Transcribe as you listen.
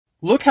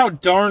Look how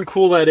darn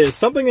cool that is.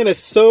 Something that is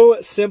so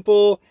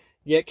simple,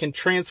 yet can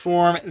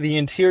transform the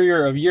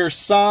interior of your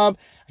Saab.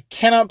 I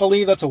cannot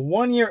believe that's a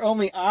 1 year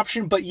only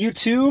option, but you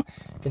too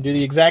can do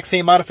the exact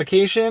same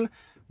modification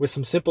with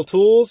some simple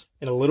tools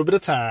in a little bit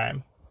of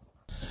time.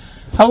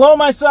 Hello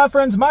my Saab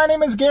friends, my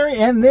name is Gary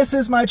and this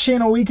is my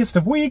channel Weakest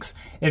of Weeks.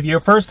 If you're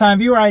a first time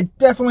viewer, I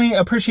definitely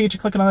appreciate you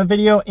clicking on the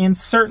video and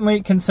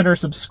certainly consider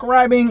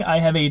subscribing. I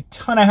have a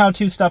ton of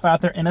how-to stuff out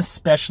there and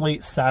especially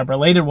Saab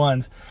related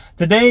ones.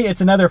 Today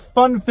it's another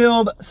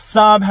fun-filled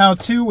Saab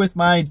how-to with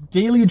my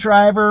daily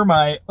driver,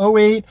 my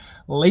 08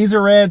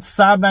 laser red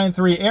Saab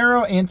 9.3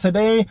 Aero, and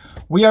today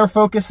we are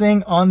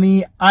focusing on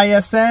the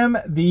ISM,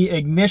 the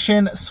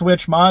ignition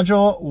switch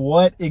module,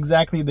 what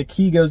exactly the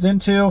key goes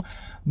into.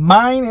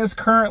 Mine is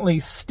currently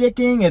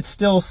sticking. It's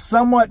still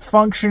somewhat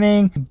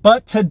functioning,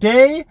 but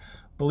today,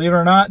 believe it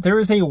or not, there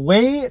is a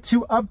way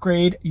to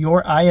upgrade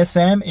your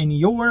ISM in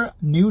your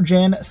new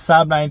gen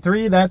Saab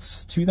 9.3.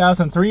 That's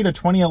 2003 to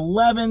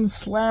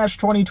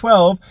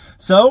 2011/2012.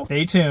 So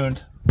stay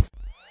tuned.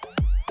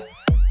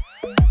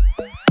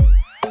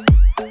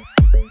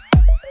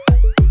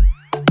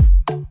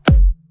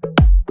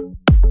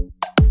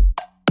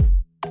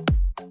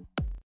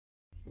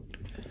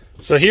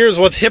 So here's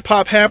what's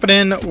hip-hop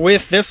happening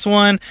with this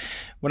one.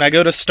 When I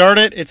go to start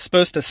it, it's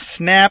supposed to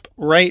snap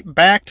right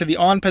back to the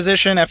on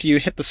position after you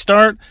hit the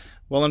start.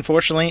 Well,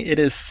 unfortunately, it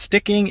is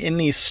sticking in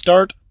the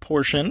start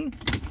portion.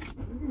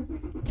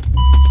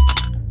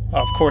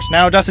 Of course,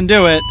 now it doesn't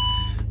do it,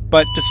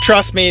 but just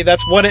trust me,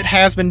 that's what it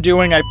has been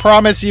doing. I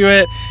promise you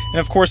it. And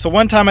of course, the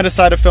one time I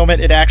decide to film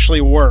it, it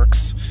actually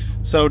works.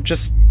 So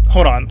just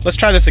hold on. Let's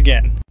try this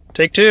again.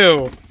 Take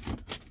two.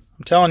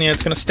 I'm telling you,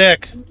 it's going to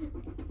stick.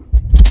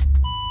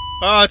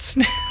 Oh, it's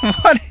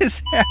what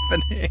is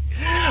happening?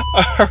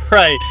 All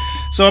right,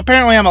 so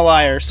apparently I'm a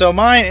liar. So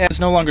mine is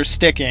no longer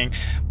sticking,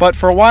 but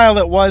for a while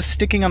it was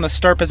sticking on the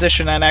start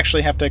position. I'd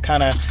actually have to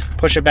kind of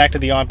push it back to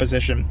the on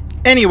position.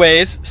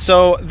 Anyways,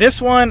 so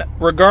this one,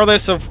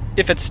 regardless of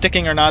if it's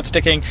sticking or not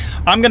sticking,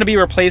 I'm going to be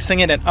replacing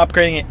it and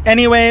upgrading it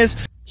anyways.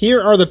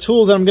 Here are the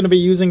tools that I'm going to be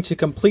using to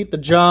complete the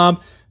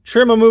job.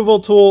 Trim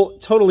removal tool,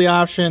 totally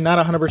option, not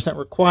 100%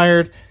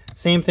 required.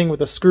 Same thing with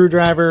the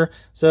screwdriver.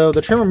 So the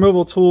trim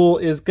removal tool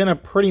is going to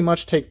pretty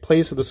much take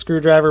place of the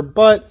screwdriver,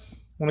 but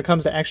when it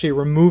comes to actually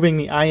removing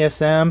the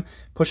ISM,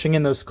 pushing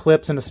in those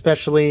clips, and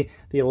especially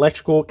the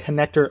electrical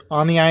connector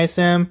on the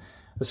ISM,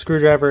 the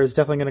screwdriver is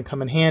definitely going to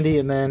come in handy.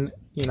 And then,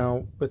 you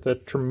know, with the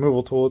trim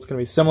removal tool, it's going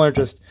to be similar,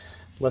 just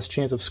less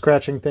chance of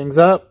scratching things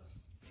up.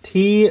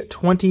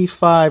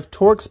 T25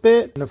 Torx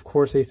bit, and of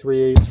course a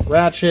 3/8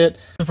 ratchet.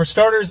 And for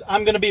starters,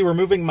 I'm going to be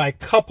removing my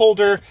cup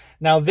holder.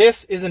 Now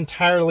this is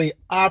entirely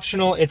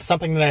optional. It's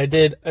something that I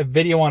did a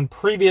video on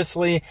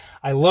previously.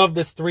 I love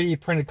this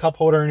 3D printed cup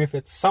holder, and if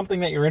it's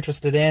something that you're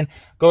interested in,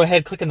 go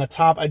ahead, click in the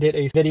top. I did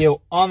a video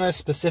on this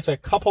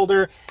specific cup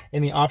holder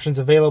and the options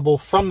available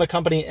from the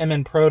company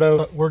MN Proto.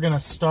 But we're going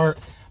to start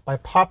by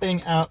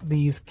popping out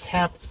these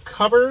cap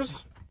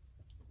covers.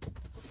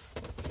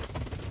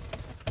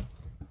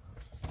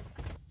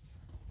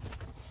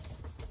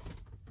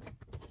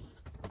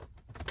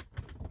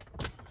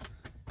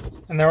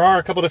 And there are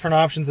a couple different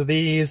options of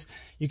these.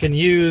 You can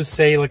use,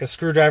 say, like a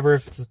screwdriver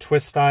if it's a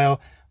twist style.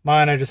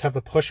 Mine, I just have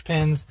the push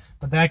pins,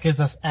 but that gives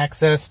us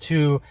access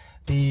to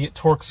the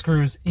Torx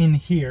screws in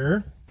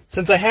here.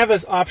 Since I have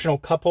this optional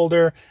cup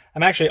holder,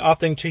 I'm actually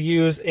opting to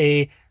use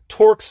a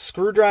Torx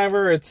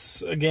screwdriver.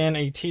 It's, again,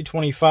 a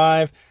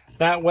T25.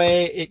 That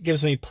way, it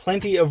gives me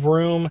plenty of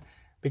room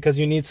because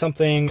you need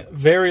something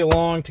very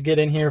long to get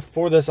in here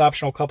for this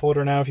optional cup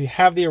holder. Now, if you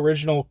have the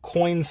original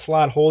coin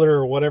slot holder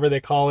or whatever they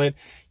call it,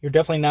 you're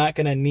definitely not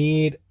going to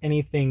need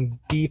anything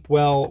deep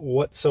well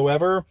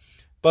whatsoever.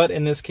 But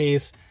in this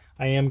case,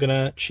 I am going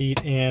to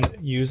cheat and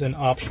use an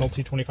optional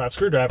T25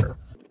 screwdriver.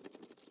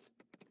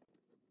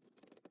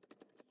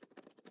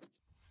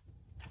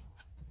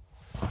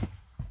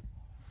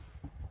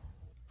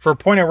 For a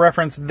point of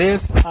reference,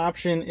 this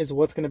option is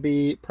what's going to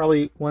be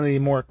probably one of the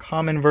more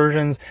common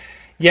versions.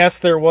 Yes,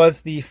 there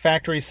was the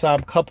factory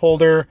Saab cup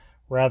holder,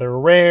 rather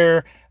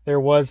rare.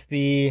 There was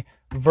the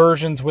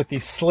versions with the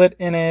slit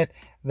in it.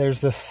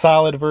 There's the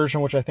solid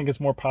version, which I think is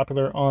more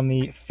popular on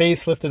the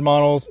facelifted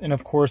models. And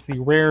of course, the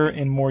rare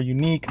and more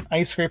unique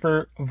ice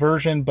scraper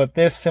version. But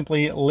this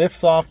simply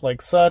lifts off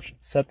like such.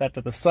 Set that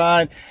to the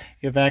side.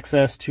 You have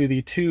access to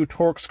the two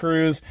Torx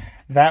screws.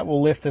 That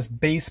will lift this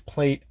base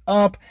plate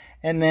up.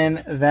 And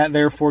then that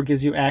therefore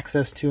gives you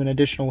access to an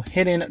additional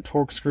hidden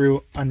Torx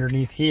screw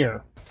underneath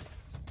here.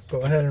 Go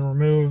ahead and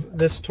remove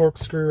this Torx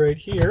screw right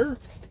here.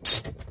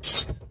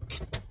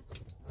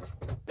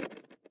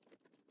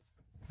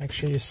 Make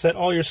sure you set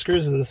all your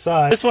screws to the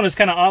side. This one is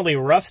kind of oddly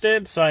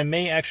rusted, so I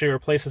may actually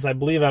replace this. I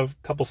believe I have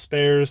a couple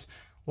spares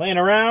laying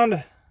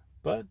around,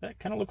 but that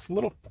kind of looks a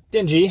little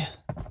dingy.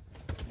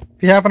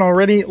 If you haven't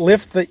already,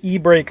 lift the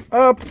e-brake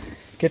up,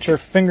 get your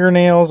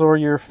fingernails or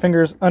your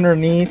fingers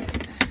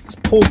underneath.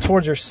 Just pull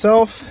towards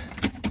yourself,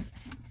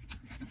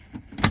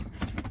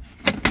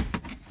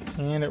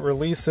 and it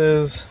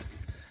releases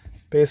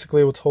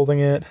basically what's holding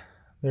it.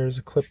 There's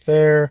a clip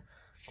there.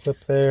 clip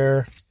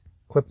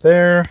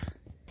there,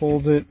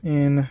 holds it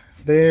in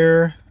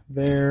there,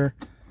 there,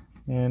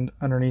 and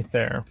underneath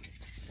there.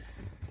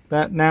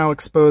 That now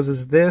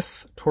exposes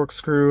this torque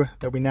screw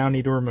that we now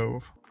need to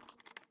remove.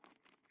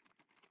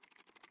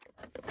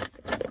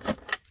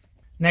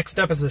 Next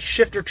up is the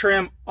shifter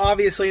trim.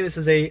 Obviously, this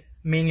is a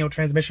manual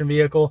transmission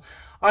vehicle.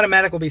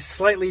 Automatic will be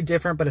slightly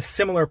different, but a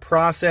similar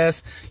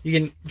process. You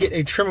can get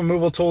a trim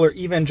removal tool or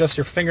even just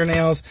your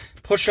fingernails.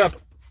 Push up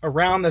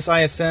around this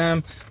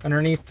ISM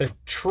underneath the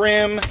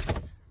trim.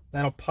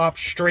 That'll pop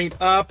straight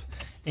up,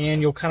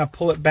 and you'll kind of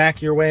pull it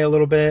back your way a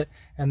little bit,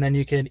 and then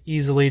you can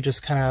easily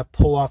just kind of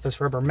pull off this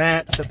rubber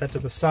mat, set that to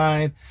the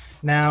side.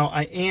 Now,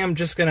 I am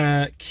just going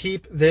to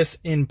keep this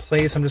in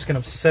place. I'm just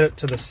going to set it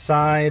to the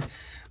side.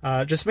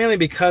 Just mainly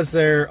because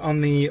they're on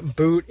the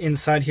boot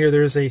inside here,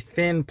 there's a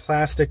thin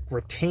plastic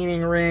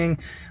retaining ring,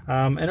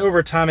 and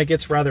over time it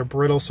gets rather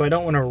brittle, so I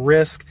don't want to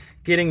risk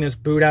getting this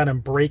boot out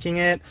and breaking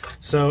it.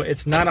 So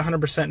it's not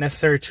 100%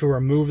 necessary to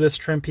remove this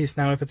trim piece.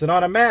 Now, if it's an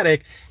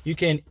automatic, you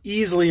can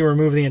easily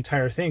remove the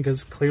entire thing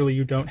because clearly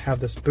you don't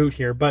have this boot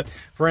here. But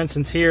for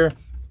instance here,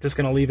 just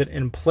going to leave it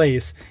in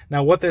place.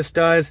 Now what this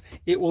does,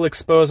 it will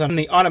expose on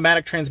the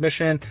automatic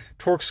transmission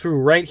torque screw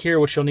right here,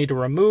 which you'll need to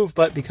remove,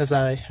 but because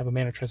I have a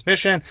manual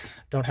transmission,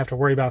 don't have to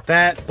worry about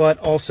that. But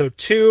also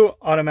two,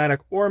 automatic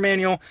or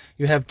manual,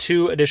 you have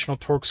two additional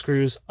torque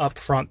screws up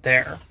front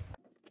there.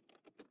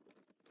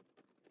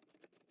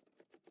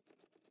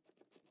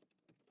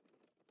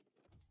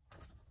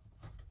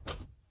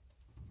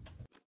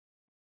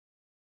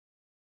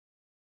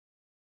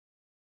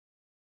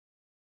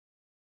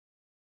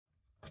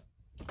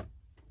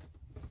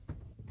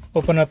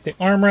 Open up the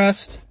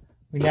armrest.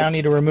 We now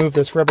need to remove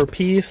this rubber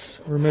piece.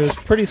 Removes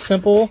pretty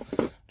simple.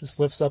 Just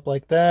lifts up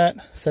like that,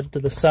 set it to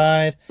the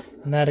side,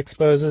 and that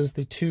exposes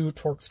the two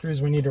torque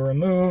screws we need to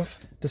remove.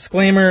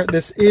 Disclaimer,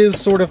 this is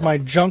sort of my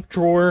junk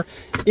drawer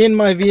in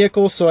my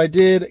vehicle, so I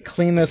did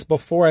clean this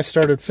before I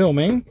started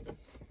filming.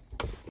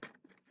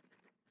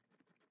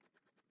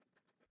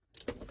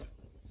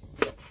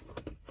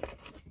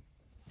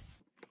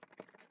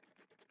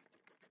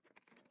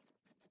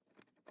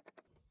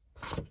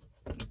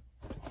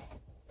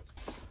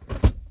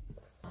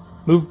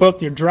 Move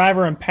both your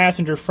driver and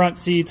passenger front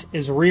seats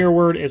as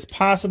rearward as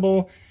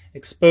possible,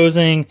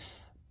 exposing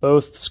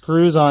both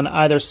screws on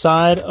either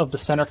side of the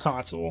center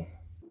console.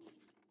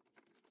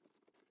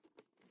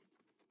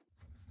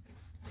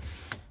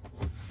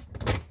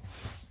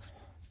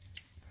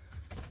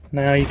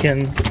 Now you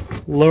can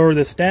lower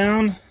this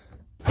down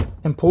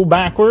and pull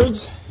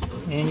backwards,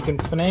 and you can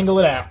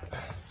finagle it out.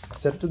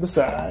 Set it to the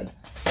side.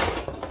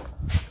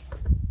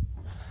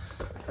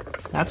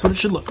 That's what it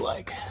should look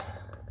like.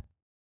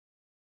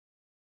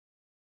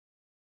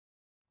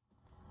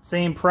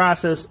 Same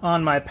process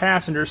on my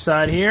passenger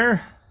side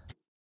here.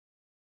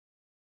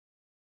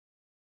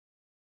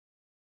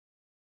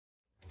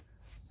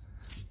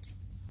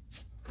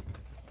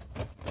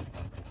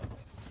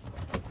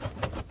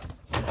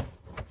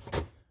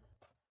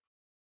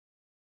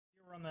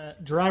 We're on the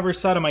driver's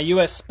side of my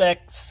US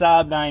spec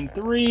Saab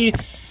 9.3,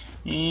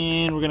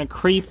 and we're going to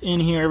creep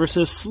in here ever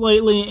so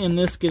slightly, and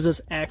this gives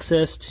us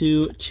access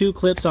to two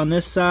clips on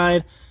this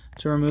side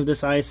to remove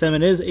this ISM.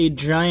 It is a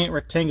giant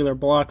rectangular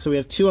block, so we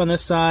have two on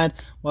this side.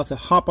 We'll have to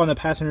hop on the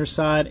passenger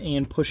side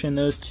and push in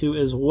those two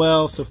as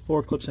well, so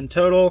 4 clips in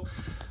total.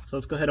 So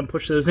let's go ahead and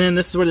push those in.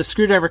 This is where the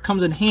screwdriver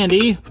comes in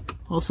handy.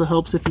 Also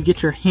helps if you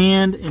get your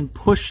hand and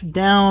push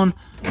down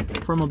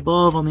from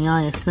above on the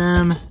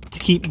ISM to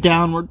keep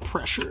downward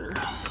pressure.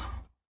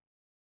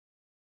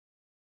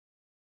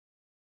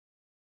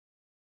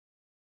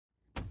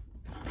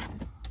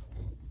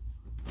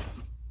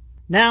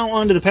 Now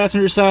onto the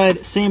passenger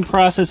side, same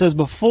process as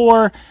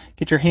before.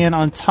 Get your hand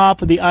on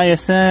top of the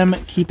ISM,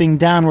 keeping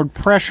downward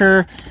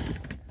pressure.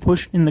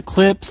 Push in the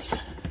clips.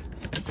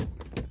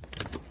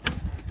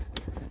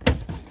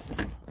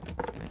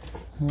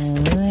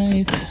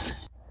 Alright.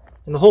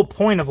 And the whole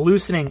point of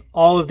loosening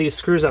all of these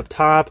screws up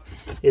top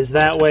is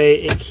that way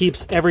it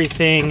keeps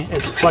everything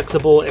as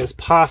flexible as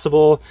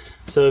possible.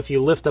 So if you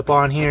lift up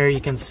on here,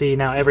 you can see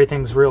now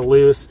everything's real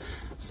loose.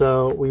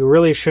 So we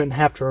really shouldn't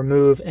have to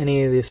remove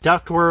any of this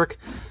ductwork.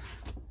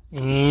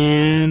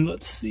 And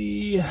let's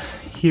see,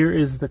 here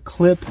is the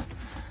clip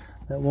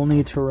that we'll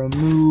need to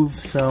remove.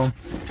 So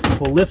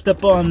we'll lift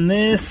up on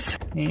this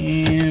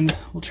and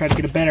we'll try to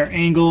get a better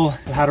angle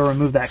at how to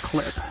remove that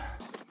clip. So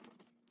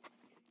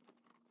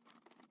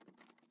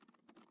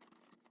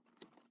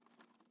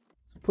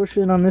push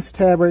in on this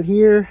tab right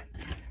here,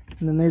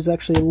 and then there's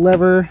actually a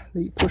lever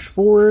that you push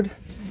forward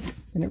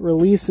and it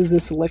releases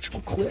this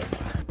electrical clip.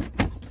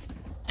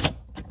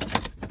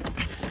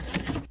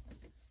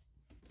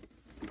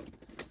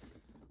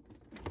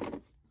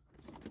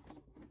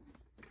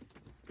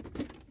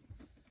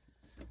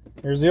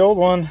 Here's the old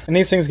one. And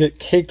these things get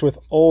caked with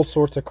all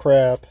sorts of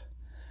crap.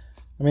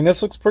 I mean,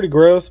 this looks pretty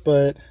gross,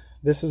 but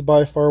this is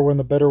by far one of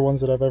the better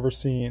ones that I've ever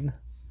seen.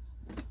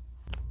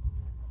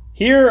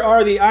 Here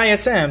are the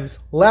ISMs.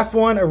 Left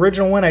one,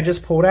 original one I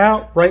just pulled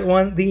out. Right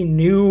one, the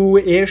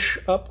new-ish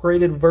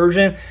upgraded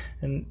version.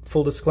 And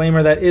full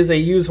disclaimer, that is a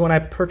used one I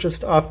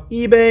purchased off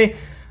eBay.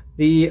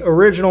 The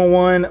original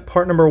one,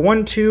 part number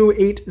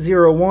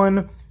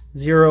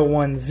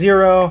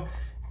 12801-010.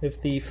 If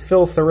the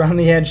filth around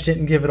the edge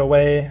didn't give it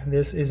away,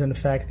 this is in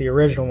fact the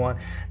original one.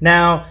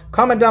 Now,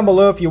 comment down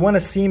below if you want to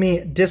see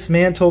me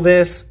dismantle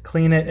this,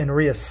 clean it, and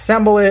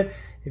reassemble it.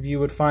 If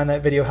you would find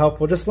that video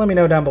helpful, just let me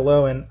know down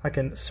below and I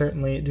can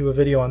certainly do a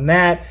video on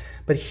that.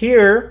 But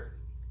here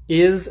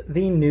is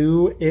the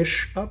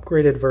new-ish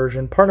upgraded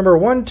version. Part number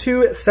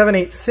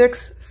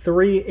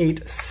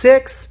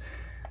 12786-386.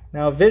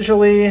 Now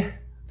visually,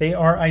 they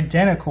are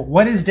identical.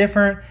 What is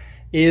different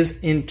is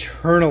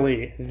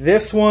internally.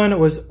 This one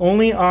was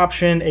only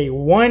optioned a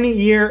 1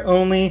 year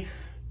only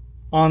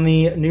on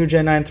the new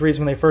Gen 9 3s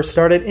when they first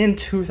started in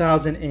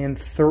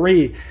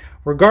 2003.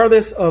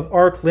 Regardless of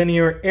arc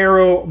linear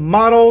arrow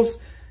models,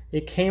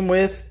 it came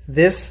with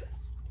this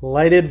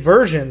lighted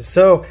version.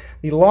 So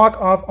the lock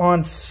off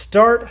on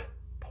start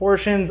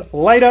portions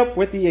light up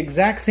with the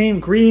exact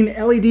same green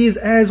LEDs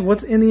as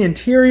what's in the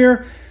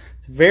interior.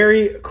 It's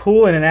very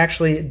cool, and it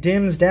actually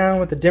dims down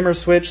with the dimmer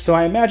switch. So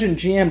I imagine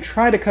GM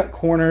tried to cut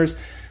corners.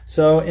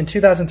 So in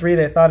 2003,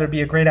 they thought it'd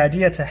be a great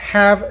idea to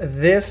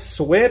have this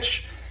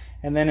switch.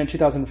 And then in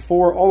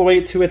 2004, all the way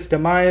to its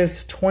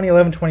demise,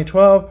 2011,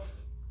 2012,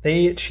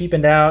 they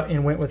cheapened out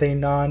and went with a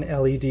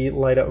non-LED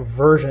light-up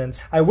version.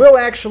 I will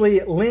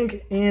actually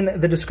link in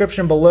the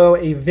description below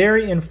a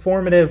very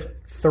informative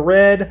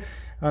thread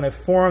on a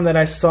forum that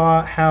I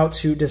saw how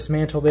to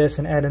dismantle this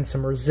and add in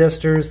some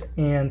resistors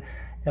and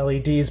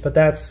LEDs, but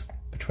that's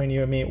between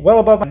you and me, well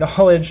above my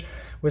knowledge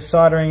with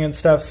soldering and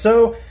stuff.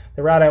 So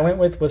the route I went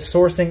with was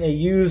sourcing a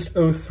used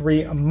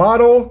 03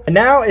 model. And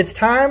now it's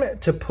time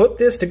to put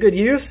this to good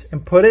use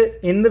and put it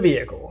in the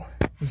vehicle.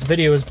 This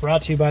video is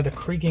brought to you by the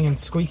creaking and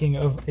squeaking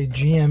of a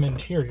GM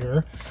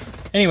interior.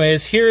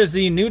 Anyways, here is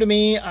the new to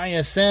me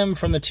ISM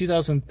from the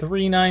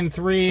 2003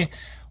 9.3.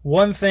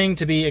 One thing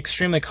to be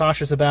extremely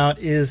cautious about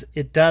is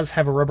it does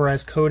have a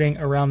rubberized coating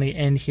around the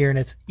end here, and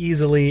it's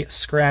easily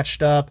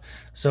scratched up.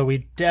 So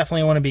we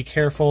definitely want to be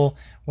careful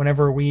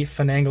whenever we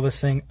finagle this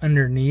thing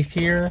underneath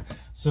here.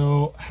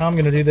 So how I'm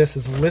going to do this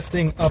is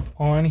lifting up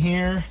on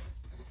here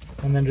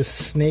and then just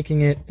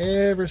snaking it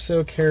ever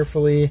so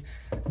carefully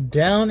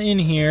down in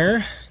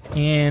here,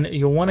 and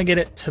you'll want to get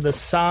it to the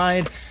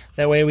side.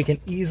 That way we can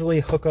easily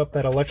hook up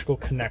that electrical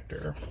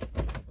connector.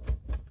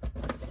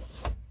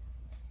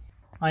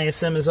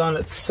 ISM is on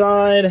its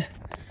side.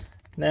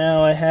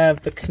 Now I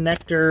have the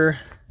connector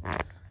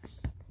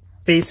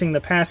facing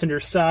the passenger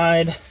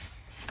side.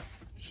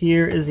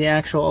 Here is the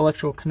actual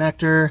electrical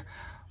connector.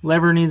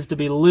 Lever needs to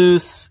be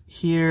loose.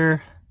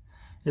 Here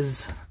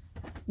is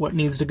what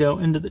needs to go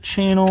into the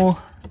channel.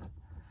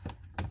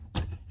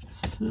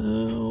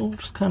 So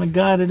just kind of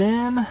guide it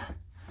in.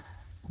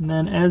 And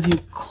then as you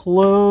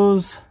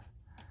close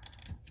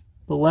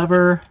the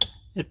lever,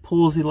 it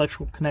pulls the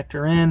electrical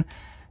connector in.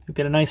 You'll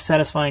get a nice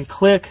satisfying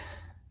click.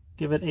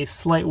 Give it a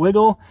slight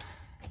wiggle.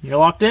 You're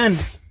locked in.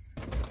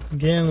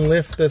 Again,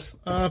 lift this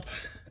up.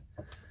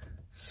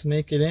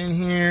 Snake it in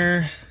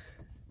here.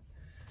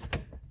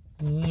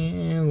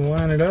 And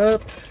line it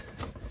up.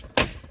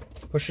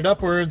 Push it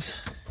upwards.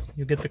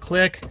 You'll get the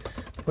click.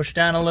 Push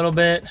down a little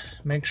bit.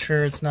 Make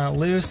sure it's not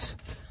loose.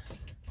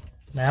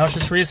 Now it's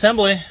just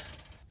reassembly.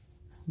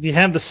 If you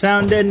have the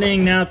sound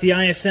deadening, now that the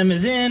ISM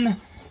is in,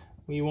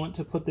 we want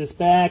to put this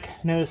back.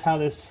 Notice how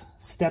this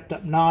stepped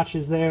up notch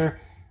is there.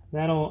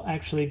 That'll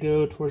actually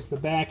go towards the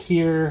back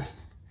here.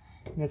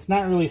 And it's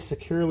not really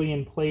securely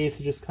in place.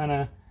 It just kind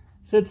of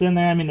sits in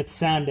there. I mean, it's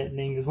sound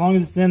deadening. As long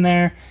as it's in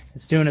there,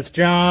 it's doing its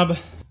job.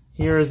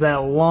 Here is that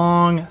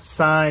long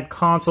side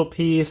console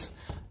piece.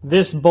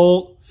 This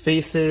bolt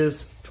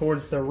faces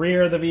towards the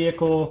rear of the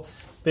vehicle.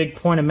 Big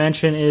point of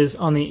mention is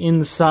on the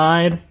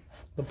inside,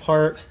 the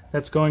part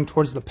that's going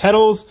towards the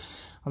pedals.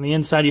 On the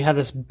inside, you have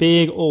this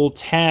big old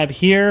tab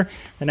here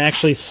that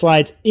actually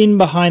slides in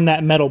behind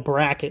that metal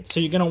bracket. So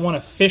you're going to want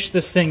to fish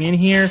this thing in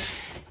here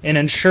and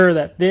ensure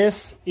that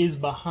this is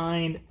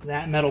behind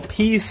that metal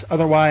piece.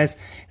 Otherwise,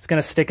 it's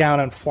going to stick out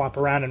and flop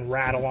around and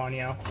rattle on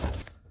you.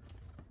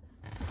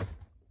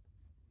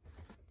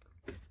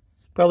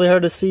 Probably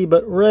hard to see,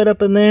 but right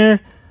up in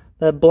there,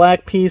 that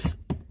black piece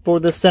for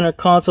the center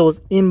console is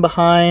in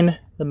behind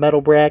the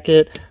metal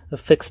bracket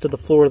affixed to the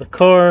floor of the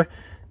car.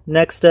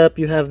 Next up,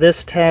 you have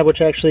this tab,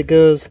 which actually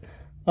goes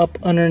up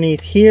underneath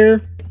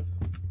here.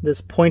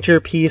 This pointer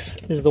piece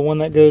is the one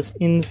that goes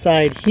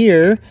inside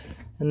here.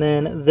 And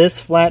then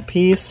this flat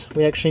piece,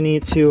 we actually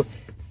need to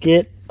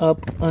get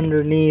up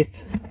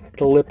underneath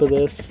the lip of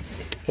this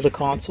for the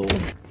console.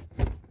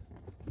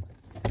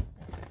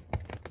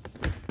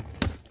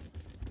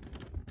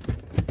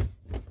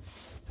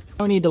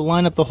 Now we need to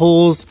line up the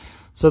holes.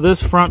 So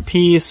this front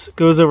piece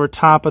goes over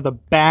top of the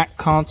back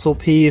console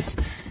piece.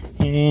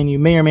 And you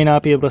may or may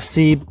not be able to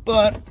see,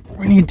 but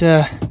we need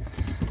to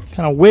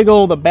kind of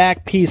wiggle the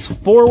back piece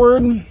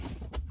forward,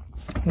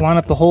 line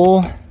up the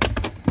hole,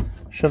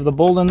 shove the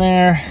bolt in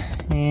there,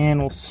 and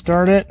we'll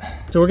start it.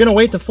 So we're gonna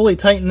wait to fully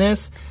tighten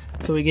this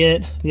till we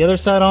get the other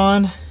side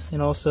on,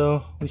 and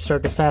also we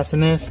start to fasten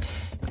this,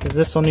 because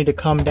this will need to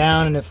come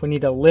down, and if we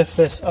need to lift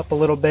this up a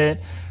little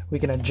bit, we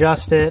can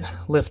adjust it,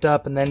 lift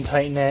up, and then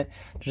tighten it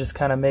to just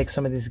kind of make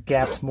some of these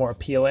gaps more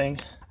appealing.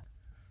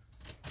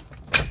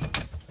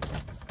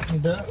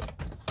 Need to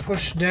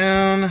push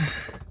down,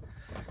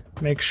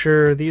 make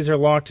sure these are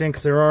locked in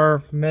because there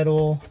are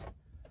metal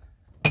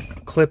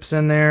clips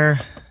in there.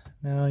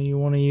 Now you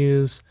want to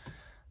use,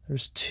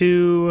 there's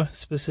 2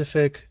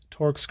 specific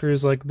torque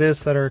screws like this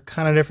that are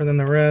kind of different than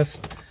the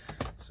rest.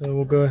 So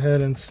we'll go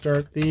ahead and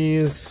start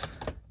these,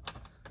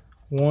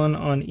 1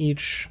 on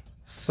each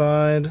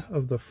side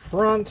of the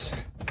front,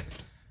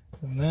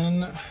 and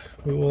then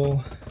we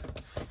will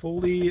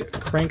fully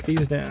crank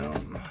these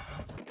down.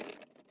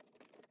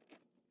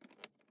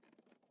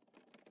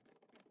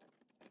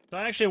 So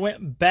I actually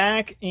went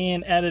back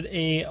and added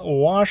a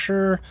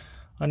washer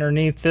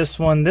underneath this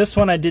one. This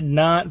one I did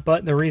not,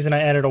 but the reason I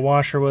added a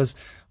washer was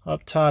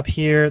up top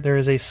here there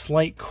is a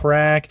slight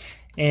crack,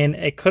 and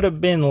it could have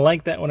been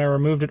like that when I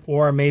removed it,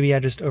 or maybe I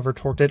just over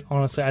torqued it.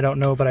 Honestly, I don't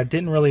know, but I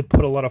didn't really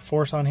put a lot of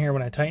force on here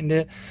when I tightened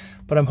it.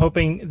 But I'm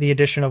hoping the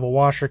addition of a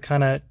washer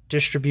kind of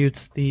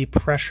distributes the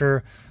pressure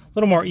a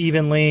little more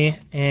evenly,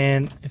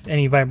 and if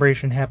any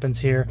vibration happens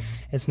here,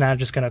 it's not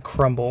just going to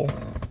crumble.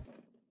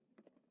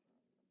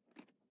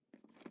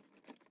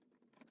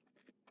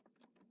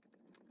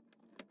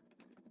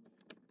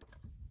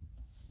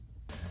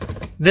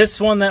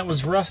 This one that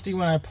was rusty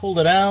when I pulled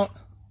it out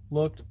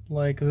looked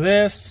like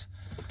this.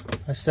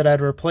 I said I'd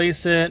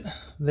replace it.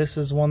 This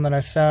is one that I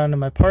found in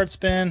my parts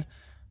bin.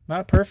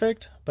 Not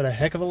perfect, but a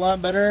heck of a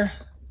lot better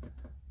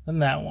than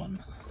that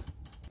one.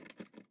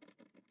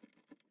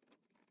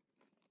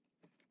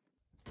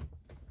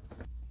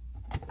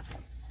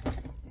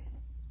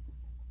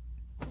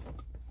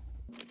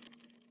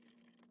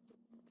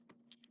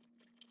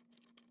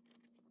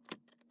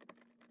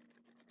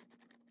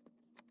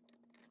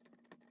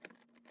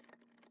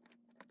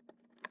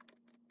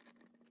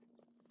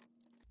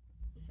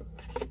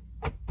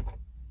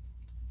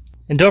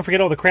 And don't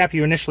forget all the crap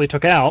you initially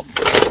took out.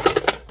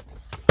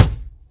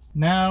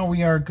 Now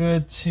we are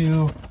good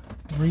to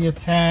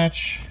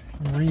reattach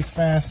and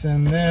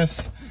refasten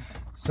this.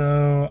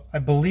 So I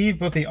believe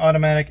both the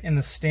automatic and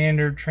the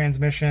standard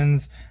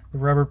transmissions, the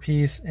rubber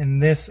piece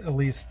and this, at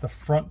least the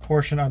front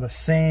portion, are the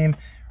same.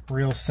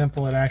 Real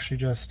simple, it actually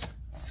just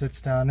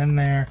sits down in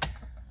there.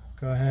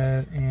 Go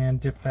ahead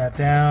and dip that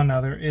down. Now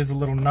there is a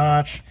little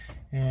notch,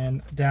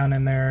 and down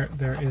in there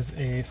is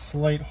a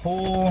slight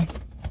hole.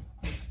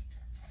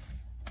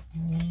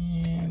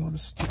 And we'll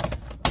just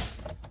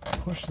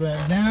push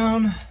that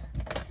down,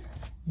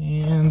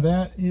 and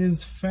that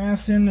is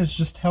fastened. It's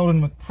just held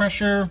in with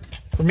pressure.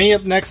 For me,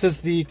 up next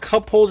is the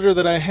cup holder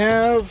that I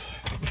have.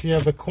 If you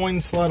have the coin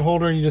slot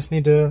holder, you just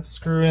need to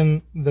screw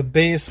in the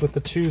base with the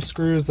 2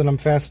 screws that I'm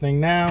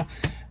fastening now.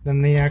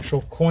 Then the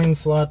actual coin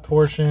slot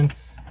portion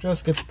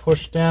just gets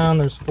pushed down.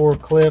 There's 4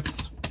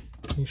 clips.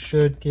 You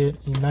should get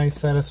a nice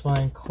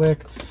satisfying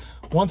click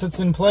once it's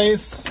in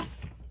place.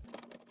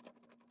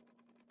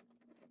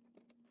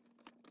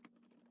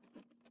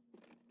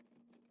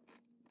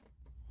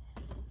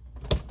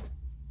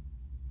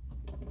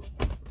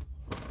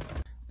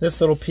 This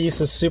little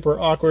piece is super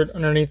awkward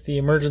underneath the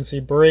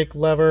emergency brake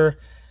lever.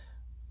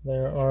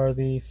 There are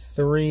the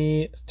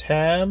 3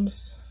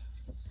 tabs.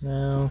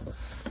 Now,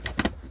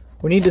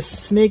 we need to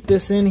snake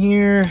this in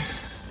here.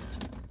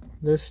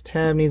 This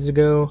tab needs to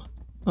go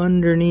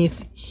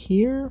underneath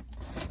here.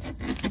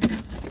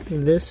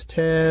 This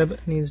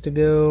tab needs to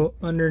go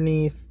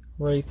underneath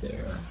right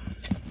there.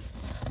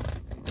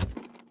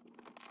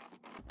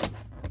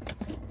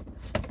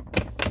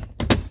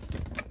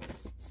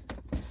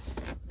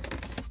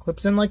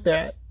 Clips in like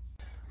that.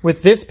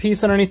 With this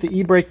piece underneath the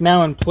e-brake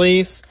now in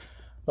place,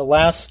 the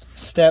last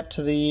step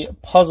to the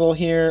puzzle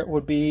here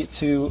would be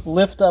to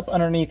lift up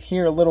underneath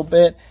here a little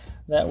bit.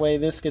 That way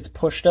this gets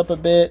pushed up a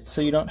bit so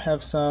you don't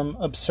have some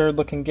absurd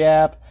looking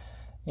gap,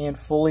 and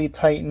fully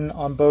tighten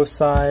on both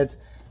sides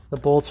the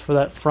bolts for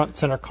that front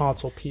center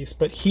console piece.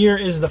 But here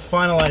is the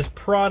finalized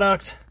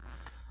product.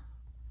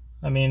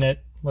 I mean,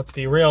 let's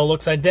be real,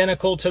 looks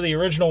identical to the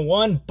original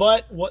one,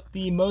 but what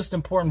the most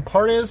important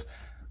part is,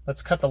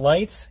 let's cut the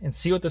lights and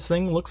see what this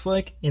thing looks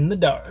like in the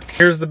dark.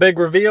 Here's the big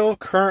reveal.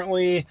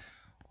 Currently,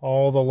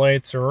 all the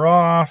lights are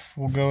off.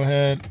 We'll go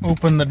ahead,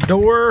 open the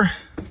door.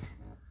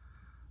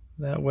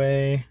 That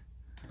way,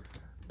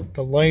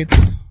 the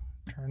lights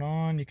turn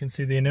on. You can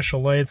see the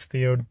initial lights,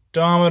 the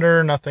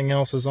odometer. Nothing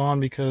else is on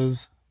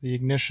because the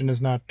ignition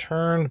is not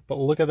turned. But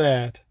look at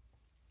that.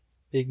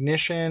 The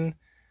ignition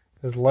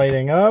is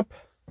lighting up.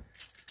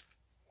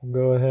 We'll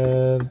go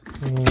ahead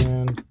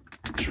and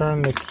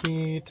turn the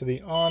key to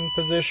the on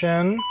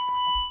position.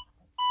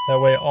 That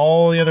way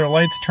all the other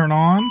lights turn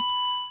on.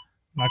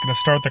 I'm not going to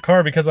start the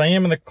car because I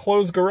am in the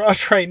closed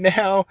garage right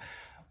now,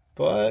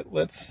 but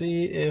let's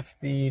see if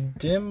the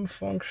dim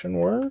function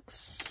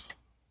works.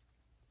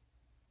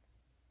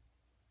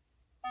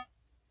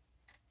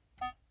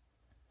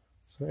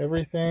 So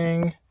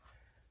everything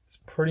is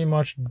pretty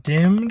much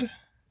dimmed.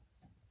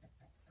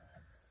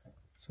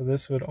 So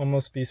this would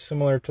almost be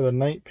similar to the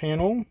night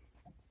panel.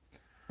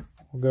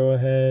 We'll go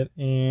ahead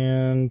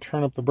and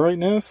turn up the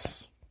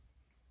brightness.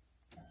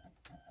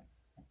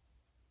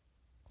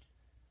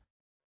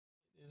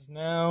 It is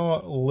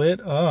now lit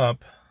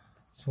up.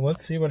 So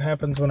let's see what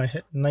happens when I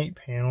hit night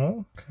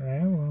panel.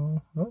 Okay,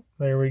 well, oh,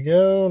 there we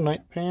go,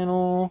 night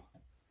panel.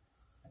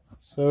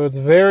 So it's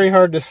very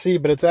hard to see,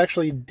 but it's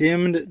actually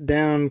dimmed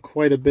down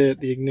quite a bit,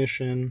 the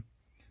ignition.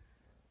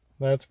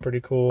 That's pretty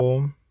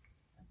cool.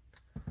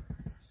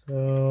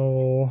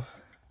 So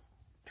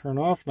turn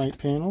off night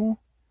panel.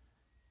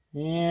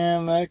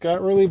 And that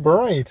got really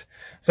bright.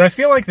 So I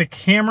feel like the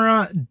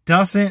camera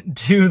doesn't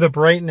do the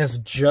brightness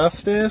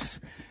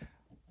justice,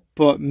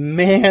 but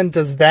man,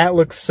 does that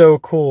look so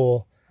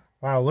cool.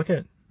 Wow, look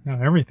at,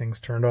 now everything's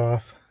turned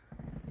off.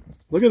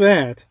 Look at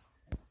that.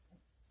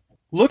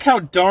 Look how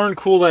darn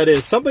cool that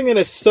is. Something that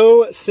is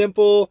so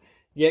simple,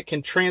 yet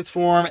can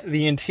transform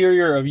the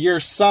interior of your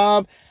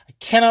Saab. I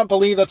cannot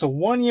believe that's a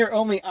 1 year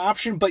only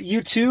option, but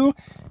you too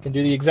can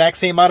do the exact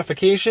same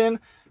modification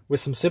with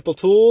some simple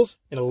tools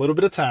in a little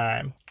bit of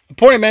time.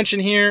 Important to mention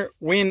here,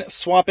 when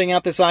swapping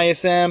out this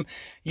ISM,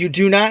 you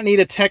do not need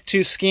a Tech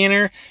 2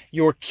 scanner.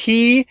 Your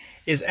key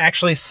is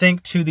actually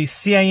synced to the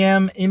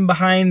CIM in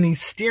behind the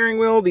steering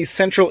wheel, the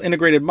central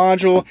integrated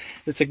module,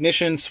 this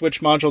ignition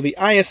switch module. The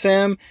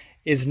ISM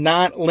is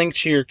not linked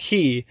to your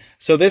key.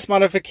 So this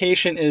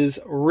modification is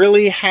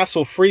really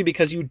hassle-free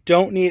because you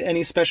don't need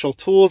any special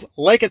tools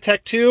like a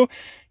Tech 2.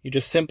 You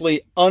just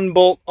simply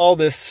unbolt all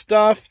this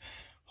stuff,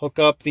 hook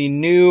up the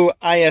new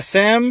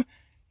ISM,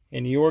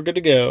 and you're good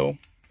to go.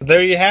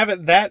 There you have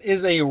it. That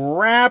is a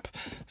wrap.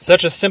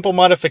 Such a simple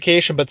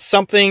modification, but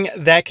something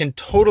that can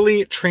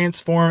totally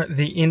transform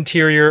the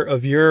interior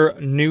of your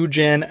new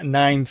Gen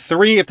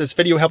 9.3. If this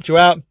video helped you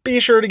out, be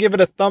sure to give it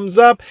a thumbs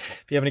up.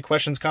 If you have any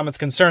questions, comments,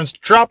 concerns,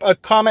 drop a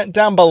comment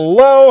down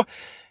below.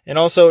 And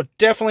also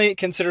definitely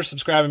consider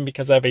subscribing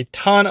because I have a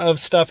ton of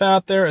stuff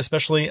out there,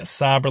 especially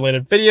Saab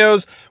related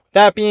videos.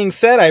 That being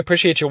said, I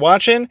appreciate you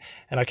watching,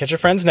 and I'll catch your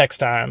friends next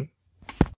time.